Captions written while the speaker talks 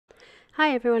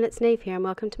Hi everyone, it's Niamh here and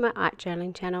welcome to my art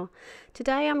journaling channel.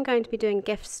 Today I'm going to be doing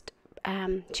guest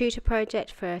tutor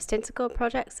project for StencilGirl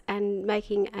projects and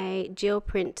making a gel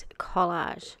print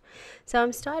collage. So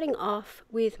I'm starting off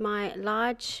with my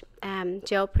large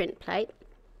gel print plate.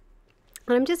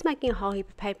 And I'm just making a whole heap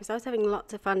of paper, so I was having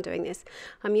lots of fun doing this.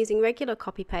 I'm using regular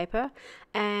copy paper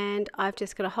and I've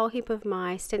just got a whole heap of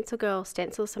my StencilGirl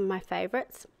stencils, some of my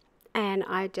favourites, and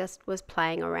I just was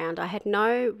playing around. I had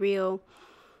no real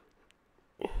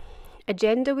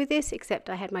agenda with this except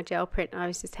I had my gel print and I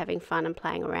was just having fun and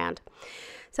playing around.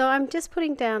 So I'm just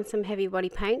putting down some heavy body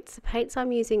paints. The paints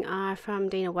I'm using are from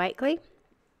Dina Wakley.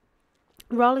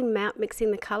 Rolling them out,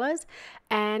 mixing the colours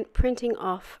and printing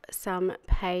off some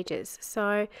pages.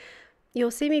 So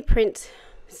you'll see me print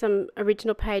some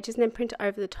original pages and then print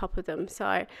over the top of them.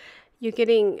 So you're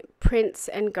getting prints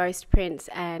and ghost prints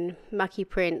and mucky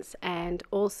prints and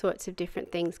all sorts of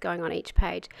different things going on each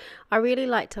page. I really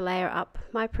like to layer up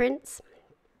my prints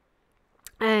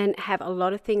and have a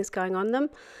lot of things going on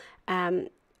them.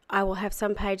 I will have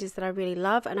some pages that I really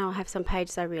love and I'll have some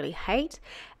pages I really hate.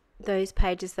 Those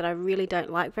pages that I really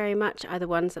don't like very much are the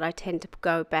ones that I tend to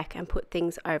go back and put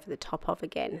things over the top of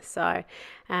again. So,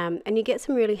 and you get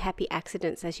some really happy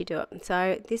accidents as you do it.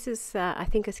 So this is, I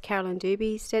think it's Carolyn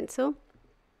Doobie stencil.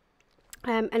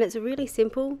 And it's a really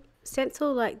simple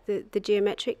stencil, like the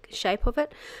geometric shape of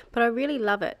it, but I really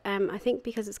love it. I think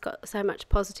because it's got so much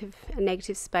positive and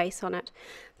negative space on it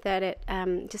that it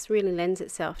just really lends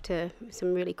itself to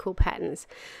some really cool patterns.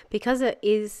 Because it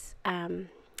is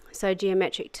so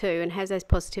geometric too and has those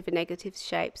positive and negative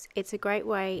shapes, it's a great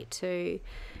way to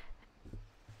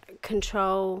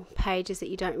control pages that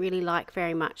you don't really like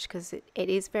very much because it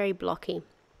is very blocky.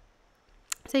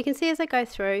 So you can see as I go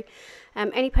through,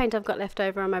 any paint I've got left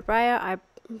over on my brayer, I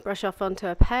brush off onto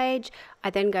a page. I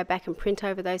then go back and print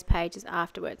over those pages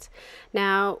afterwards.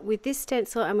 Now with this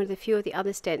stencil and with a few of the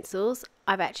other stencils,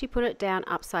 I've actually put it down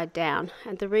upside down,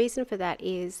 and the reason for that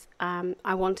is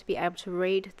I want to be able to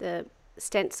read the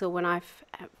stencil when I've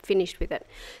finished with it.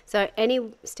 So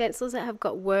any stencils that have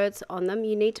got words on them,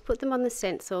 you need to put them on the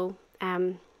stencil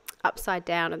upside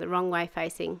down and the wrong way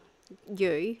facing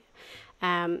you,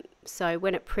 so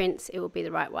when it prints it will be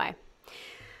the right way.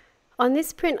 On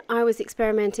this print I was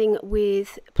experimenting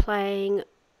with playing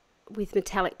with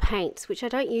metallic paints, which I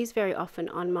don't use very often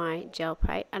on my gel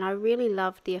plate, and I really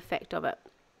loved the effect of it.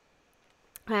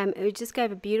 It just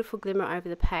gave a beautiful glimmer over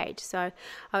the page. So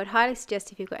I would highly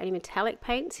suggest if you've got any metallic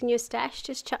paints in your stash,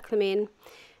 just chuck them in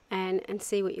and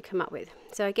see what you come up with.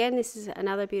 So again, this is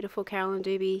another beautiful Carolyn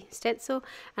Doobie stencil,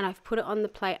 and I've put it on the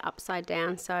plate upside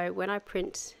down, so when I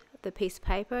print the piece of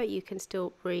paper you can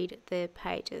still read the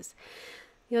pages.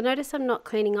 You'll notice I'm not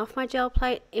cleaning off my gel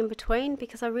plate in between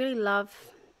because I really love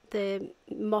the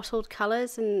mottled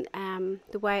colours and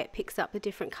the way it picks up the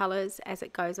different colours as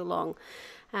it goes along.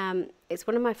 It's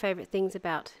one of my favourite things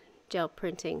about gel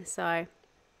printing. So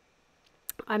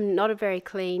I'm not a very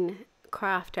clean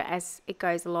crafter as it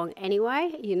goes along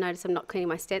anyway. You notice I'm not cleaning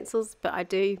my stencils, but I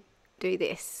do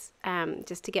this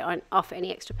just to get off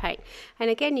any extra paint. And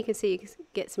again, you can see you can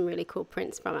get some really cool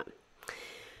prints from it.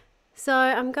 So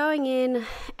I'm going in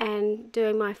and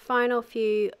doing my final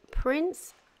few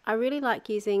prints. I really like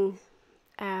using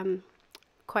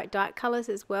quite dark colours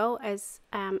as well as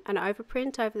an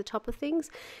overprint over the top of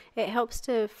things. It helps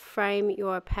to frame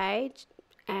your page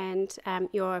and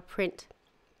your print.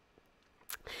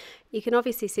 You can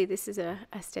obviously see this is a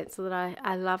stencil that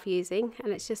I love using,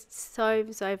 and it's just so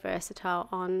versatile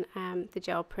on the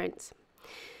gel prints.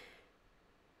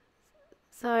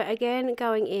 So again,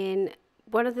 going in,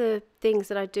 one of the things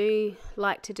that I do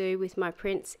like to do with my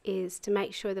prints is to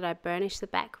make sure that I burnish the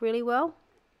back really well.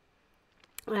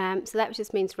 So that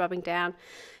just means rubbing down.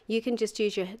 You can just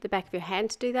use the back of your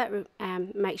hand to do that.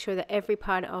 Make sure that every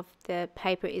part of the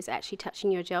paper is actually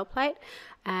touching your gel plate,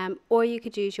 or you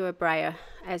could use your brayer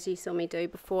as you saw me do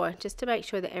before, just to make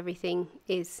sure that everything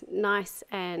is nice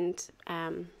and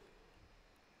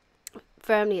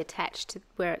firmly attached to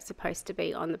where it's supposed to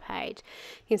be on the page.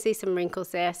 You can see some wrinkles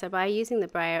there, so by using the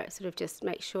brayer it sort of just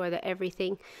makes sure that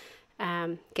everything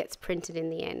gets printed in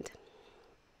the end.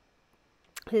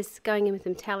 This going in with the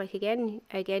metallic again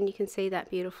you can see that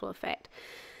beautiful effect.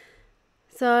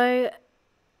 So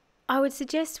I would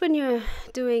suggest when you're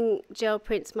doing gel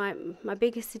prints, my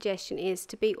biggest suggestion is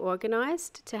to be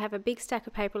organized, to have a big stack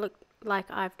of paper like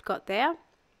I've got there,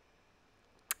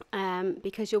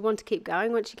 because you'll want to keep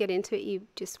going. Once you get into it, you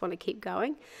just want to keep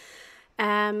going.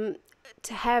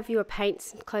 To have your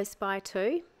paints close by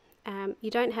too. You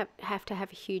don't have to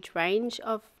have a huge range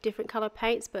of different colour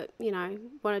paints, but you know,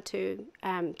 one or two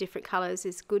different colours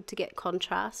is good to get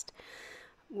contrast.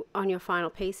 on your final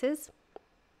pieces.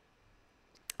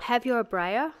 Have your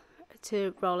brayer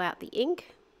to roll out the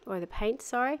ink, or the paint,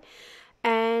 sorry,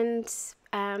 and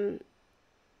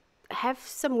have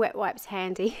some wet wipes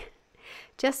handy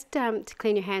just to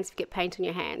clean your hands if you get paint on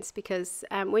your hands, because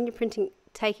when you're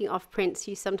taking off prints,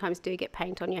 you sometimes do get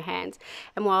paint on your hands.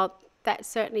 And while that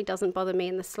certainly doesn't bother me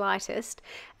in the slightest,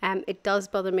 it does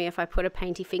bother me if I put a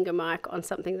painty finger mark on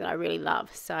something that I really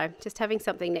love. So just having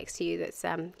something next to you that's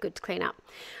good to clean up.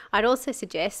 I'd also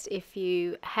suggest, if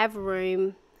you have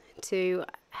room to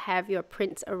have your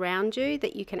prints around you,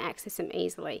 that you can access them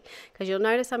easily, because you'll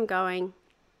notice I'm going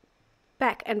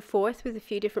back and forth with a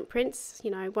few different prints,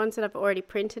 ones that I've already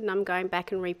printed, and I'm going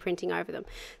back and reprinting over them.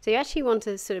 So you actually want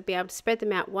to sort of be able to spread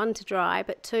them out, one, to dry,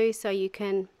 but two, so you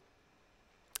can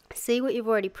see what you've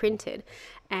already printed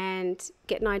and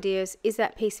get an idea, is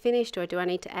that piece finished, or do I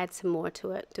need to add some more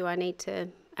to it? Do I need to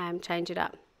change it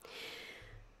up?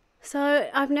 So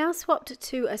I've now swapped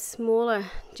to a smaller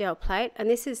gel plate, and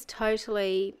this is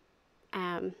totally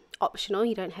optional.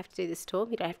 You don't have to do this at all.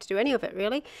 You don't have to do any of it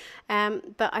really.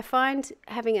 But I find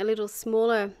having a little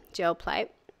smaller gel plate,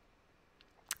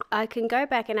 I can go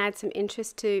back and add some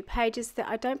interest to pages that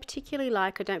I don't particularly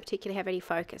like or don't particularly have any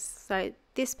focus. So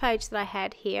this page that I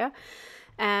had here,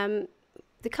 the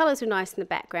colours were nice in the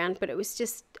background, but it was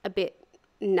just a bit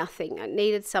nothing. I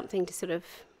needed something to sort of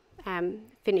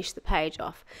finish the page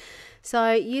off.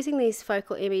 So using these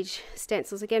focal image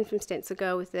stencils, again from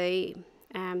StencilGirl, with the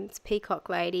it's Peacock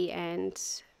Lady, and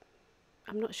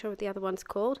I'm not sure what the other one's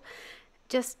called,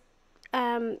 just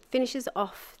finishes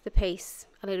off the piece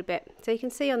a little bit. So you can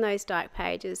see on those dark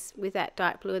pages with that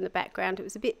dark blue in the background, it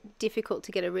was a bit difficult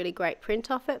to get a really great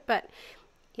print off it, but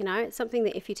it's something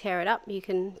that if you tear it up, you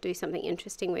can do something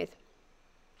interesting with.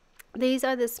 These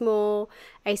are the small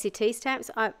ACT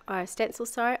stamps, stencils,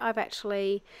 sorry. I've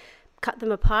actually cut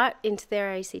them apart into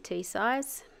their ACT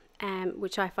size,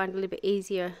 which I find a little bit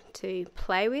easier to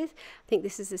play with. I think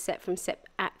this is a set from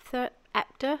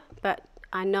Apter, but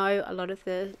I know a lot of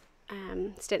the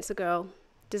StencilGirl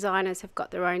designers have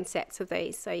got their own sets of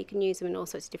these, so you can use them in all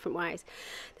sorts of different ways.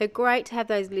 They're great to have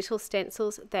those little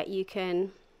stencils that you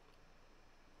can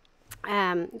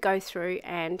go through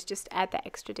and just add that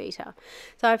extra detail.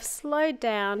 So I've slowed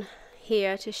down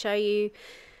here to show you,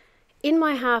 in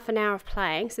my half an hour of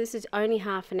playing, so this is only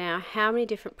half an hour, how many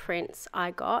different prints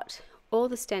I got. All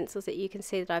the stencils that you can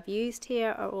see that I've used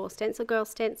here are all StencilGirl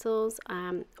stencils.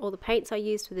 All the paints I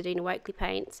used were the Dina Wakley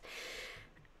paints,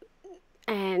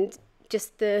 and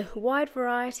just the wide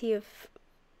variety of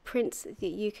prints that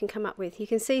you can come up with. You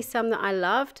can see some that I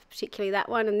loved, particularly that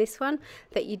one and this one,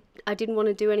 that I didn't want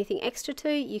to do anything extra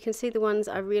to. You can see the ones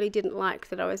I really didn't like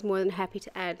that I was more than happy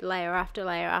to add layer after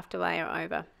layer after layer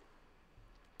over.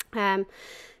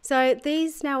 So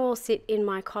these now all sit in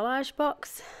my collage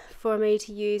box for me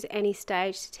to use any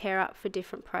stage to tear up for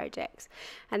different projects,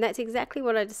 and that's exactly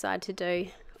what I decided to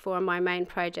do for my main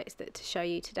projects to show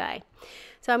you today.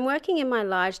 So I'm working in my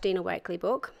large Dina Wakley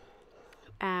book,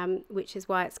 which is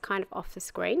why it's kind of off the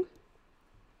screen,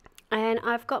 and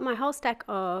I've got my whole stack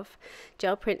of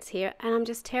gel prints here, and I'm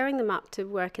just tearing them up to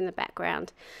work in the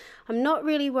background. I'm not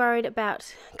really worried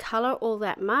about colour all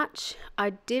that much.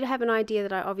 I did have an idea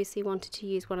that I obviously wanted to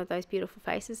use one of those beautiful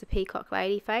faces, the Peacock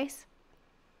Lady face.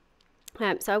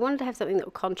 So I wanted to have something that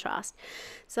would contrast.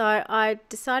 So I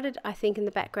decided, I think, in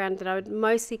the background that I would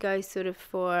mostly go sort of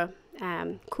for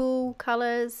cool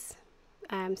colours,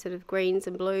 sort of greens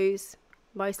and blues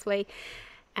mostly.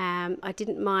 I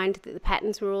didn't mind that the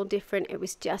patterns were all different. It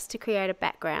was just to create a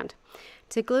background.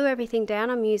 To glue everything down,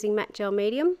 I'm using matte gel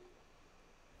medium.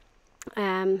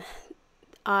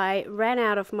 I ran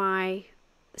out of my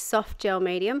soft gel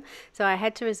medium, so I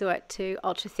had to resort to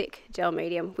ultra thick gel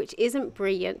medium, which isn't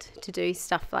brilliant to do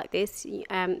stuff like this.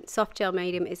 Soft gel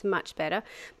medium is much better,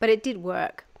 but it did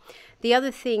work. The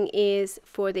other thing is,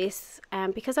 for this,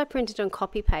 because I printed on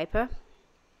copy paper,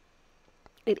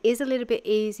 it is a little bit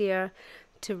easier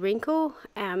to wrinkle,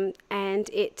 and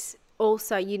it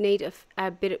also, you need a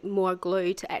bit more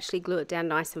glue to actually glue it down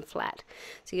nice and flat.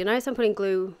 So you notice I'm putting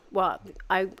glue, well,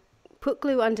 I put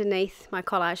glue underneath my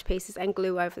collage pieces and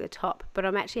glue over the top, but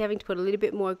I'm actually having to put a little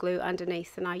bit more glue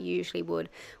underneath than I usually would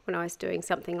when I was doing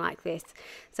something like this.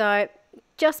 So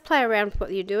just play around with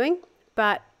what you're doing,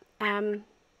 but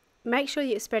make sure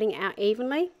you're spreading it out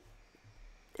evenly,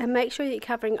 and make sure you're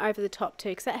covering over the top too,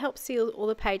 because that helps seal all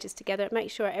the pages together. It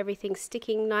makes sure everything's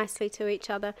sticking nicely to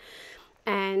each other,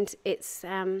 and it's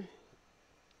going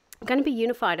to be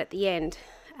unified at the end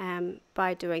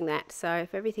by doing that. So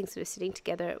if everything's sort of sitting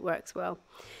together, it works well.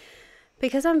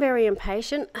 Because I'm very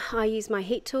impatient, I use my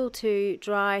heat tool to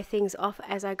dry things off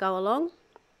as I go along.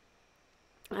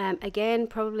 Again,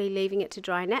 probably leaving it to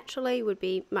dry naturally would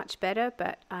be much better,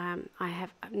 but I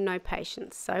have no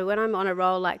patience. So when I'm on a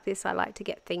roll like this, I like to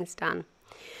get things done.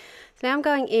 So now I'm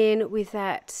going in with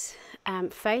that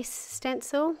face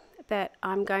stencil that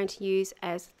I'm going to use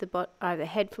as the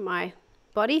head for my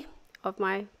body of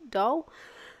my doll.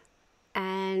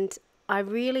 And I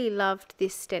really loved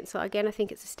this stencil. Again, I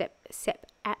think it's a step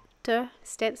after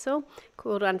stencil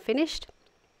called Unfinished.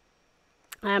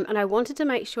 And I wanted to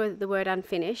make sure that the word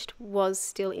unfinished was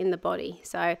still in the body.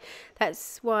 So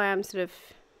that's why I'm sort of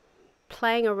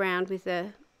playing around with the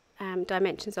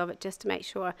dimensions of it just to make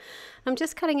sure. I'm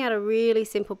just cutting out a really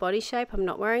simple body shape. I'm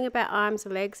not worrying about arms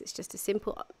or legs. It's just a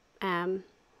simple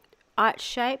arch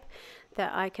shape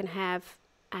that I can have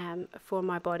for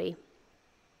my body.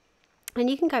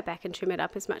 And you can go back and trim it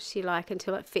up as much as you like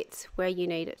until it fits where you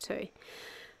need it to.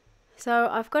 So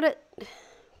I've got it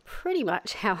pretty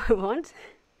much how I want,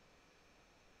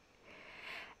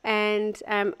 and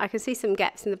I can see some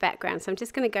gaps in the background, so I'm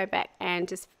just going to go back and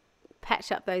just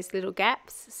patch up those little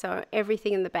gaps so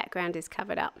everything in the background is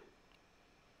covered up.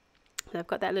 And I've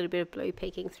got that little bit of blue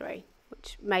peeking through,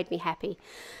 which made me happy,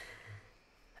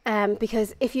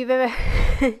 because if you've ever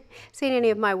seen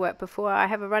any of my work before, I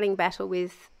have a running battle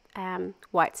with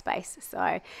white space.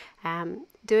 So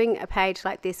doing a page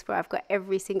like this where I've got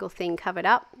every single thing covered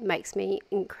up makes me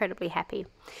incredibly happy.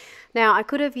 Now I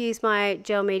could have used my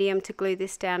gel medium to glue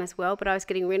this down as well, but I was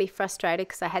getting really frustrated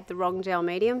because I had the wrong gel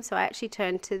medium, so I actually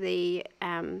turned to the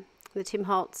Tim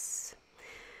Holtz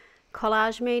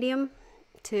collage medium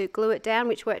to glue it down,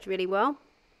 which worked really well.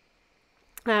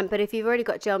 But if you've already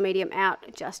got gel medium out,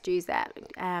 just use that.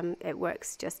 It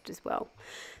works just as well.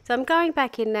 So I'm going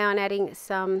back in now and adding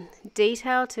some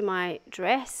detail to my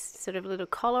dress, sort of a little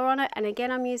collar on it. And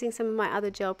again, I'm using some of my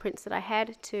other gel prints that I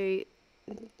had to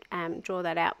draw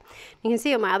that out. You can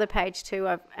see on my other page too,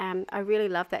 I really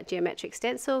love that geometric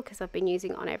stencil because I've been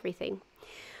using it on everything.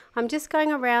 I'm just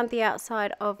going around the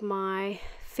outside of my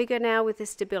figure now with the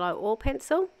Stabilo oil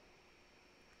pencil.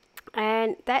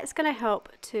 And that's going to help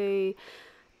to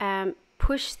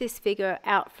push this figure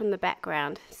out from the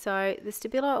background. So the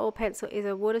Stabilo oil pencil is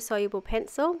a water-soluble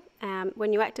pencil.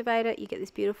 When you activate it, you get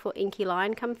this beautiful inky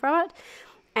line come from it.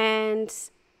 And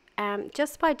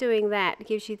just by doing that, it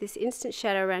gives you this instant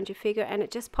shadow around your figure, and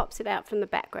it just pops it out from the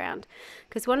background.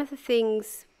 Because one of the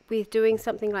things with doing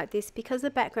something like this, because the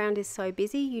background is so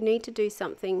busy, you need to do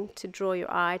something to draw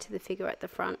your eye to the figure at the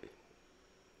front.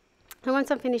 And once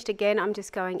I'm finished again, I'm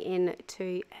just going in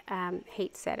to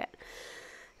heat set it.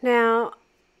 Now,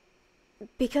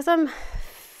 because I'm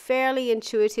fairly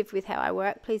intuitive with how I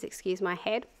work, please excuse my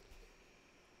head,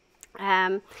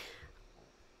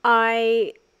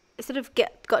 I sort of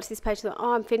got to this page and thought,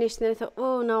 oh, I'm finished, and then I thought,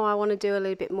 oh no, I want to do a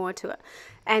little bit more to it.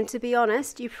 And to be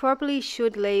honest, you probably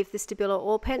should leave the Stabilo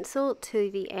oil pencil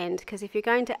to the end, because if you're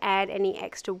going to add any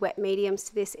extra wet mediums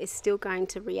to this, it's still going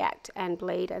to react and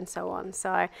bleed and so on.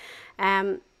 So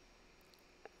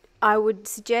I would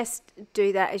suggest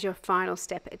do that as your final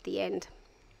step at the end.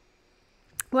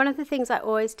 One of the things I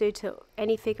always do to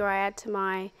any figure I add to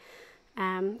my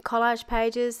collage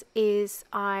pages is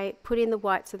I put in the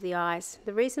whites of the eyes.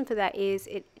 The reason for that is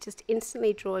it just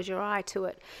instantly draws your eye to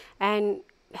it and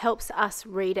helps us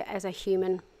read it as a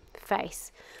human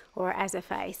face or as a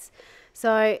face.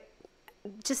 So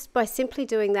just by simply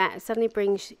doing that, it suddenly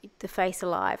brings the face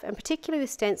alive, and particularly with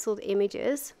stenciled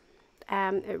images,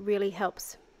 it really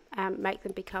helps make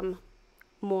them become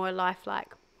more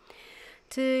lifelike.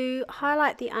 To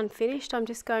highlight the unfinished, I'm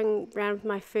just going around with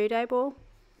my food eyeball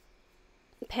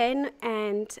pen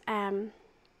and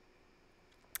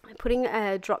putting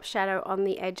a drop shadow on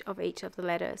the edge of each of the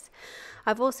letters.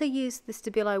 I've also used the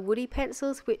Stabilo woody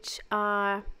pencils, which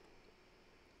are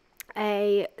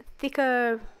a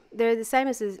thicker, they're the same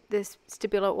as the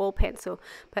Stabilo oil pencil,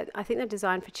 but I think they're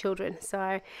designed for children.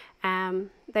 So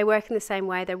they work in the same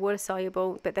way. They're water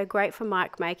soluble, but they're great for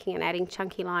mark making and adding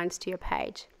chunky lines to your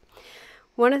page.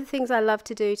 One of the things I love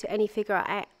to do to any figure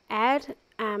I add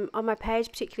on my page,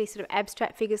 particularly sort of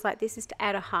abstract figures like this, is to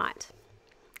add a height.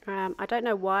 I don't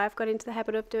know why I've got into the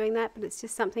habit of doing that, but it's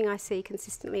just something I see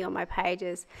consistently on my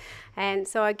pages. And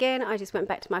so again, I just went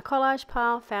back to my collage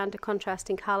pile, found a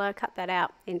contrasting colour, cut that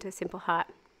out into a simple height.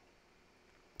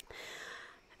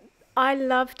 I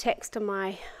love text on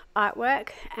my artwork,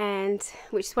 and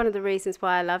which is one of the reasons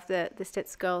why I love the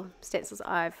StencilGirl stencils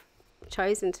I've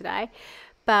chosen today.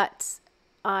 But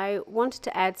I wanted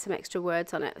to add some extra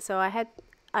words on it, so I had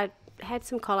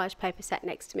some collage paper sat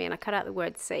next to me, and I cut out the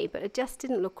word C, but it just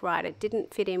didn't look right. It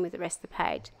didn't fit in with the rest of the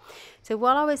page. So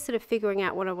while I was sort of figuring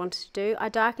out what I wanted to do, I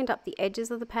darkened up the edges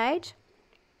of the page,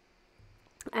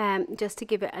 just to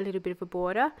give it a little bit of a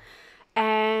border.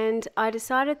 And I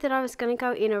decided that I was going to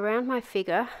go in around my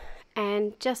figure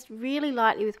and just really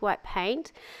lightly with white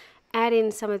paint add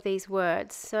in some of these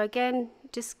words. So again,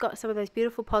 just got some of those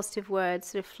beautiful positive words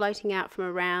sort of floating out from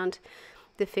around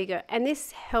the figure, and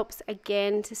this helps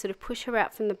again to sort of push her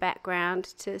out from the background,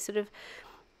 to sort of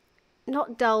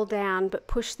not dull down but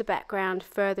push the background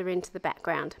further into the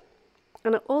background.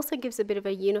 And it also gives a bit of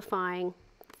a unifying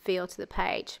feel to the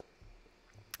page.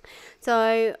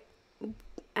 So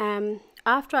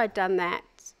after I'd done that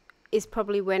is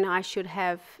probably when I should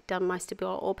have done my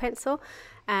Stabilo All Pencil.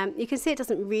 You can see it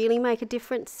doesn't really make a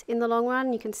difference in the long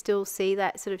run. You can still see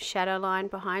that sort of shadow line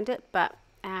behind it, but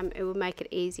it will make it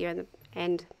easier in the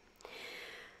end.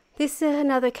 This is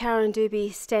another Karen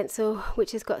Doobie stencil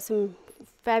which has got some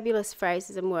fabulous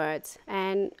phrases and words,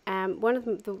 and one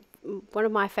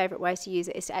of my favourite ways to use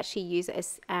it is to actually use it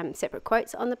as separate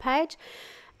quotes on the page.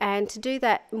 And to do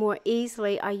that more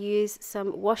easily, I use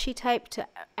some washi tape to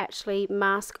actually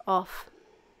mask off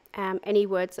any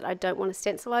words that I don't want to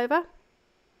stencil over.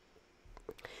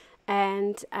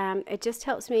 And it just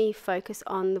helps me focus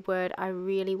on the word I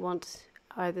really want,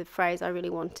 or the phrase I really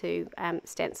want to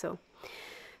stencil.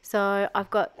 So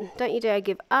I've got "Don't you dare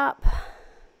give up."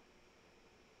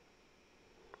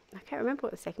 I can't remember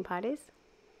what the second part is.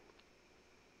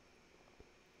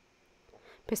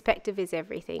 "Perspective is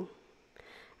everything,"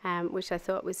 which I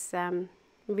thought was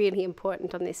really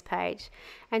important on this page.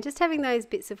 And just having those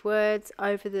bits of words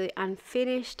over the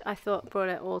unfinished, I thought brought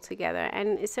it all together,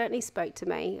 and it certainly spoke to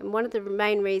me. And one of the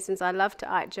main reasons I love to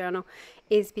art journal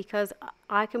is because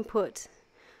I can put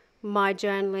my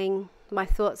journaling, my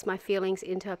thoughts, my feelings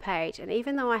into a page, and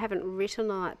even though I haven't written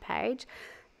on that page,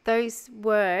 those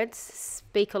words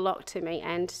speak a lot to me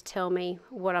and tell me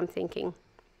what I'm thinking.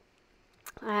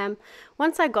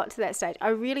 Once I got to that stage, I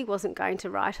really wasn't going to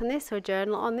write on this or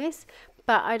journal on this,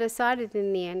 but I decided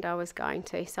in the end I was going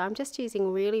to. So I'm just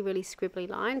using really, really scribbly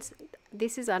lines.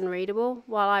 This is unreadable.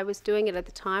 While I was doing it at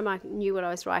the time, I knew what I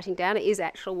was writing down. It is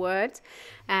actual words,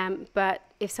 but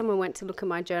if someone went to look at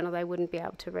my journal, they wouldn't be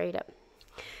able to read it.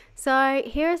 So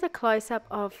here is a close-up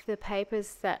of the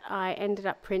papers that I ended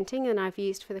up printing and I've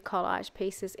used for the collage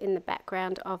pieces in the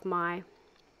background of my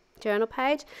journal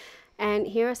page. And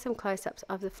here are some close-ups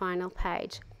of the final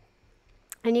page.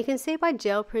 And you can see by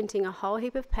gel printing a whole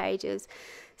heap of pages,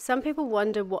 some people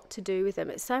wonder what to do with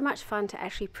them. It's so much fun to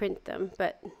actually print them,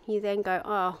 but you then go,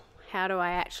 oh, how do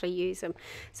I actually use them?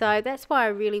 So that's why I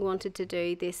really wanted to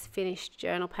do this finished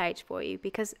journal page for you,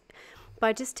 because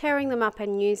by just tearing them up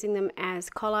and using them as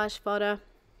collage fodder,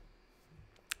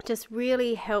 just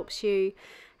really helps you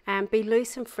be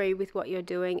loose and free with what you're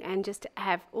doing and just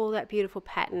have all that beautiful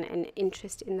pattern and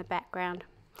interest in the background.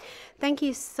 Thank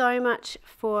you so much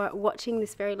for watching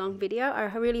this very long video.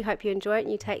 I really hope you enjoy it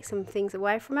and you take some things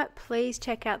away from it. Please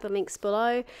check out the links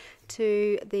below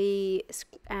to the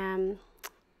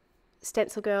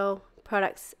StencilGirl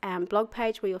products blog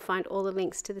page, where you'll find all the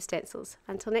links to the stencils.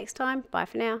 Until next time, bye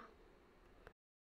for now.